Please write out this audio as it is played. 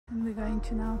we're going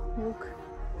to now walk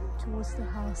towards the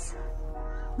house.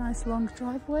 Nice long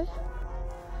driveway,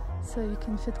 so you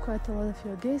can fit quite a lot of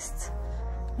your guests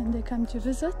when they come to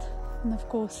visit. And of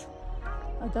course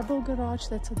a double garage,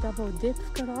 that's a double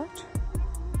depth garage,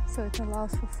 so it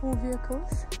allows for 4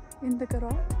 vehicles in the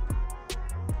garage,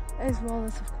 as well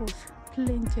as of course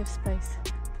plenty of space.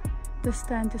 The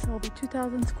stand is over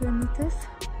 2,000 square meters.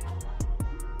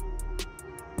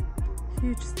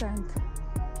 Huge stand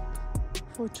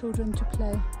for children to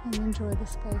play and enjoy the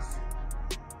space.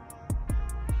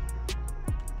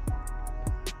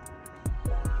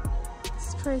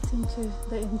 Straight into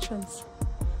the entrance,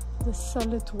 the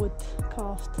solid wood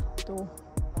carved door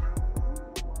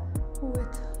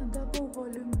with a double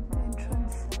volume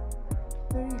entrance,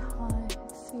 very high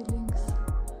ceilings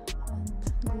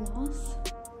and glass,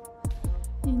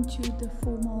 into the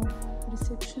formal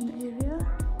reception area.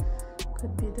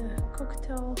 Could be the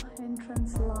cocktail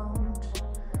entrance lounge,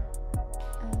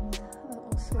 and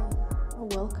also a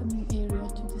welcoming area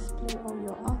to display all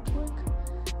your artwork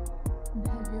and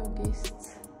have your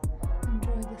guests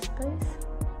enjoy the space.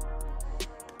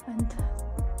 And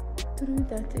through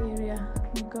that area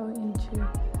we go into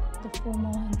the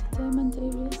formal entertainment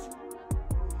areas.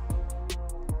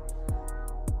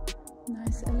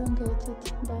 Nice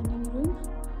elongated dining room,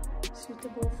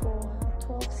 suitable for a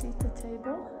 12-seater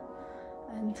table.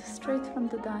 And straight from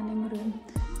the dining room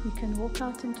you can walk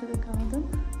out into the garden,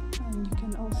 and you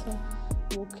can also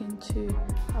walk into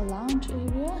a lounge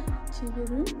area, TV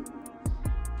room.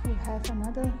 You have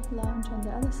another lounge on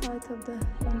the other side of the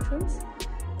entrance,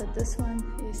 but this one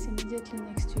is immediately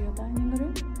next to your dining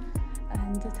room,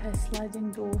 and it has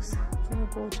sliding doors for a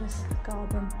gorgeous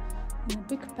garden and a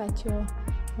big patio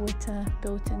with a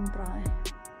built-in braai.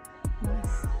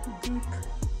 Nice deep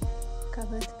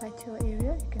covered patio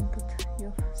area. You can put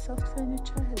your soft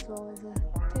furniture as well as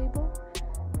a table,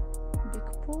 big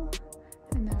pool,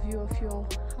 and a view of your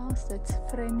house that's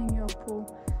framing your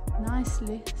pool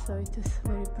nicely, so it is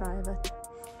very private.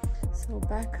 So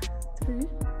back through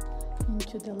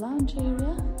into the lounge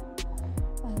area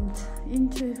and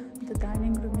into the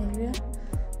dining room area,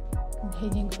 and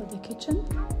heading for the kitchen.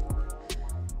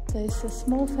 There is a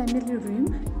small family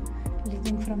room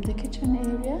leading from the kitchen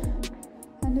area,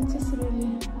 and it is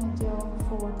really ideal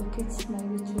for the kids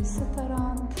maybe to sit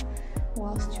around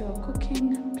whilst you're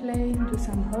cooking, play, do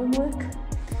some homework.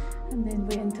 And then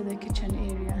we enter the kitchen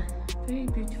area. Very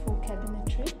beautiful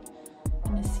cabinetry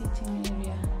and a seating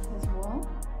area as well,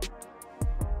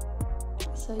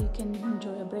 so you can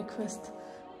enjoy a breakfast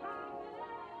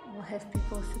or have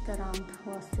people sit around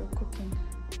whilst you're cooking.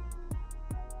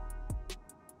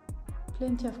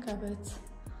 Plenty of cupboards,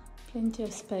 plenty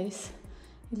of space,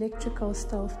 electrical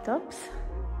stove tops.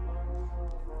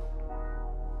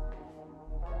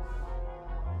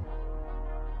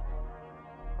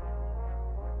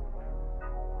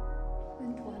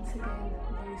 And once again,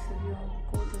 there is a view of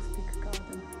gorgeous big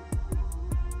garden.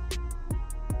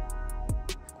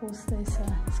 Of course, there's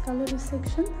a scullery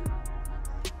section.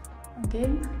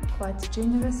 Again, quite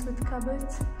generous with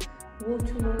cupboards,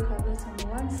 wall-to-wall cupboards on the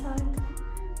one side,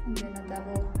 and then a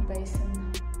double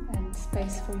basin and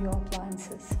space for your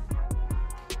appliances.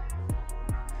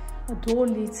 A door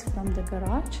leads from the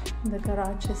garage. The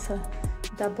garage is a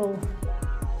double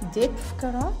depth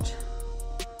garage,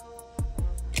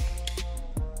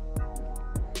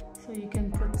 so you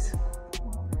can put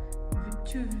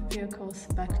 2 vehicles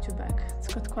back to back.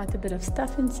 It's got quite a bit of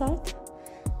stuff inside,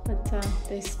 but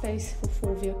there's space for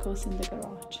 4 vehicles in the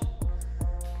garage.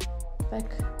 Back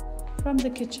from the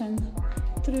kitchen,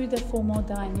 through the formal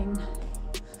dining,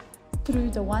 through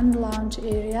the one lounge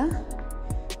area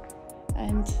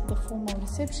and the formal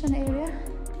reception area,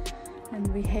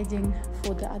 and we're heading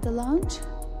for the other lounge,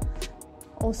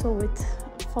 also with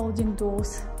folding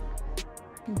doors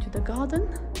into the garden,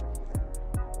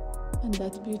 and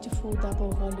that beautiful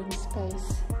double volume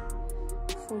space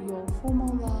for your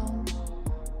formal lounge,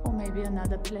 or maybe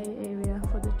another play area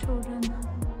for the children.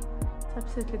 It's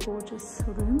absolutely gorgeous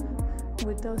room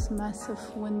with those massive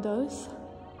windows.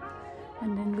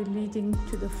 And then we're leading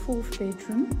to the 4th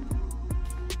bedroom,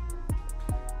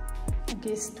 a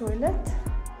guest toilet,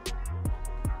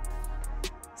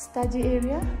 study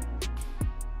area,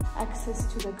 access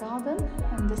to the garden,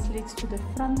 and this leads to the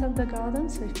front of the garden,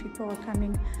 so if people are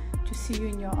coming to see you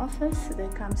in your office, they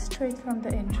come straight from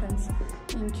the entrance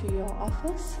into your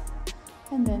office.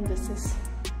 And then this is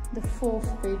the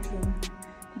 4th bedroom,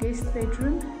 guest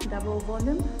bedroom, double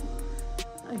volume,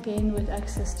 again with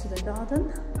access to the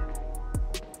garden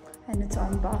and its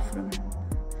own bathroom.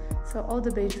 So all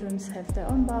the bedrooms have their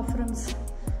own bathrooms,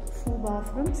 full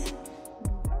bathrooms.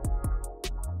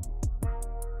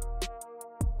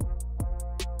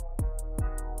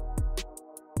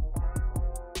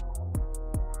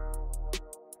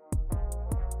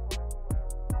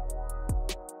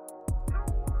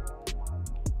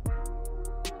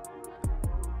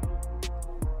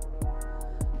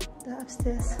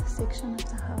 upstairs section of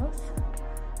the house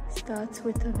starts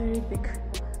with a very big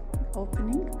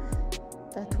opening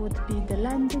that would be the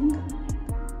landing,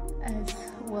 as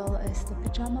well as the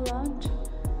pajama lounge.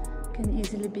 Can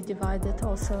easily be divided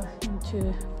also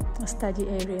into a study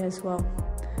area as well.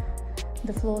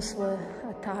 The floors were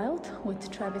tiled with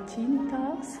travertine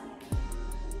tiles,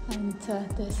 and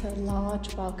there's a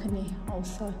large balcony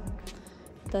also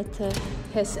that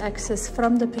has access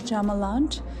from the pajama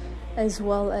lounge as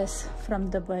well as from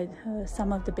the bed,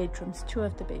 some of the bedrooms, 2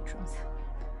 of the bedrooms.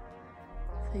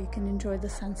 So you can enjoy the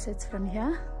sunsets from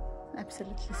here.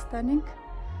 Absolutely stunning.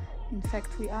 In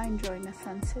fact, we are enjoying a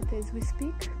sunset as we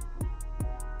speak.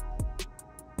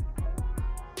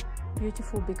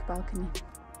 Beautiful big balcony.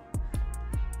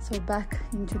 So back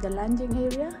into the landing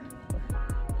area,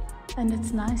 and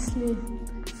it's nicely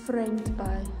framed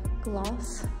by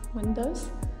glass windows,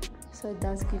 so it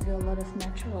does give you a lot of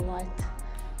natural light.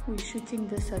 We're shooting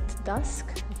this at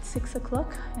dusk, at 6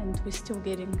 o'clock, and we're still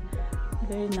getting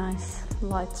very nice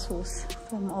light source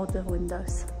from all the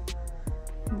windows.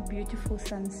 And beautiful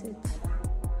sunset.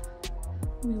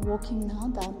 We're walking now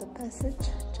down the passage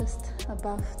just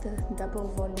above the double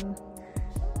volume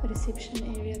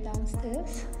reception area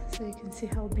downstairs, so you can see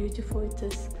how beautiful it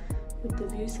is with the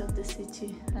views of the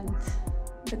city and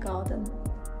the garden.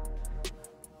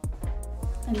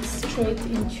 And straight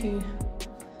into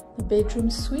the bedroom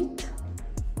suite.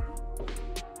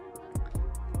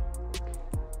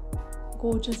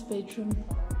 Gorgeous bedroom.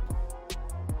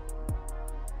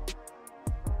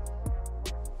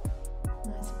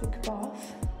 Nice big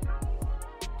bath.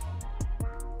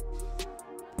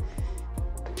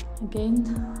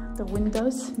 Again, the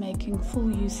windows making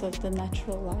full use of the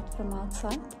natural light from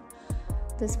outside.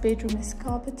 This bedroom is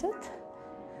carpeted,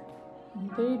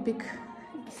 very big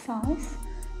size.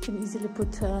 You can easily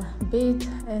put a bed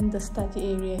and the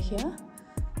study area here,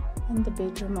 and the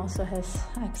bedroom also has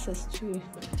access to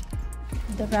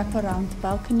the wraparound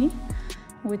balcony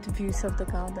with views of the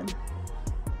garden.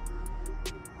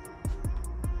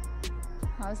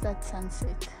 How's that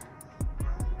sunset?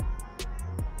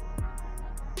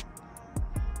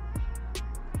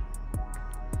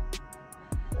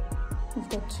 We've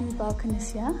got 2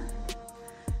 balconies here,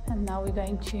 and now we're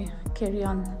going to carry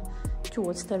on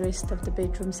towards the rest of the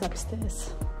bedrooms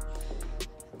upstairs.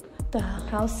 The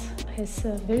house has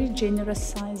very generous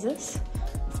sizes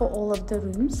for all of the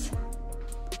rooms,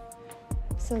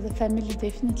 so the family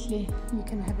definitely, you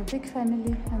can have a big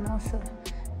family and also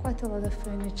quite a lot of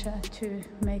furniture to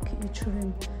make each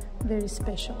room very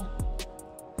special.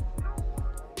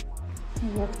 We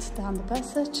walked down the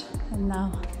passage and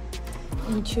now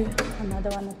into another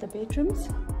one of the bedrooms.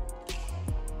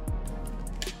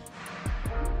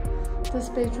 This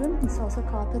bedroom is also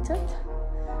carpeted,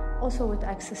 also with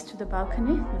access to the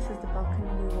balcony. This is the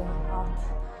balcony we walked out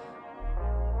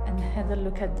and had a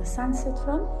look at the sunset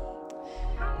from.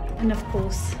 And of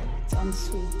course, it's en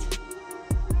suite.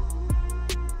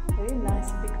 Very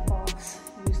nice big baths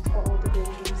used for all the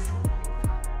bedrooms.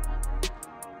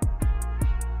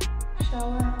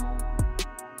 Shower,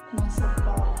 massive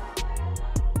bath.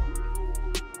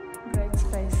 Great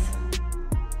space.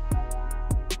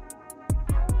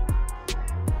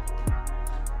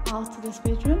 Out to this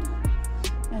bedroom,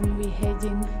 and we're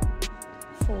heading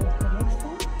for the next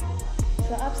one.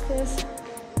 So upstairs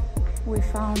we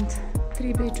found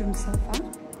 3 bedrooms so far.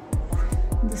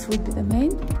 This would be the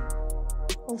main.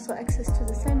 Also access to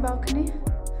the same balcony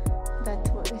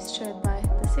that is shared by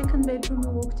the second bedroom we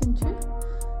walked into.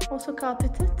 Also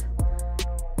carpeted.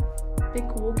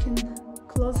 Big walk-in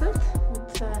closet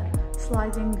with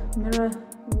sliding mirror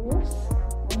walls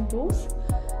and doors,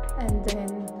 and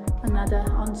then another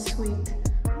ensuite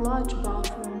large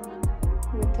bathroom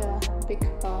with a big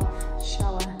bath,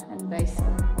 shower and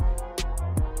basin.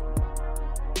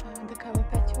 And the cover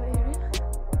patio area.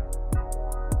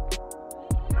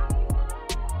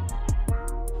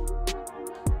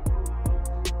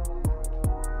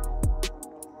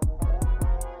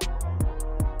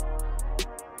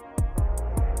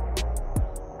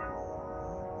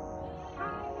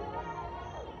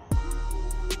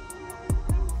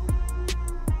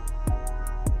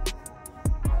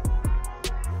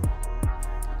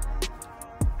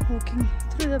 Walking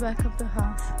through the back of the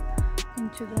house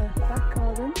into the back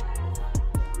garden.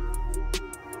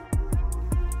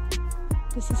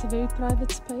 This is a very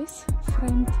private space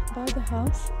framed by the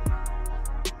house.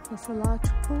 There's a large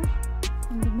pool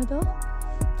in the middle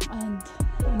and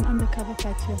an undercover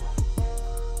patio.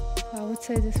 I would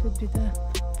say this would be the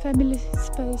family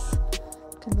space.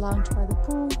 You can lounge by the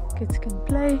pool, kids can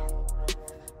play,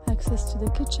 access to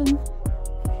the kitchen.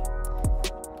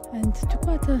 and to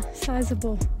quite a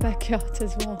sizable backyard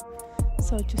as well,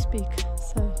 so to speak.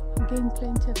 So again,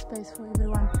 plenty of space for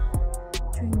everyone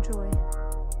to enjoy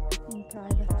in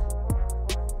private.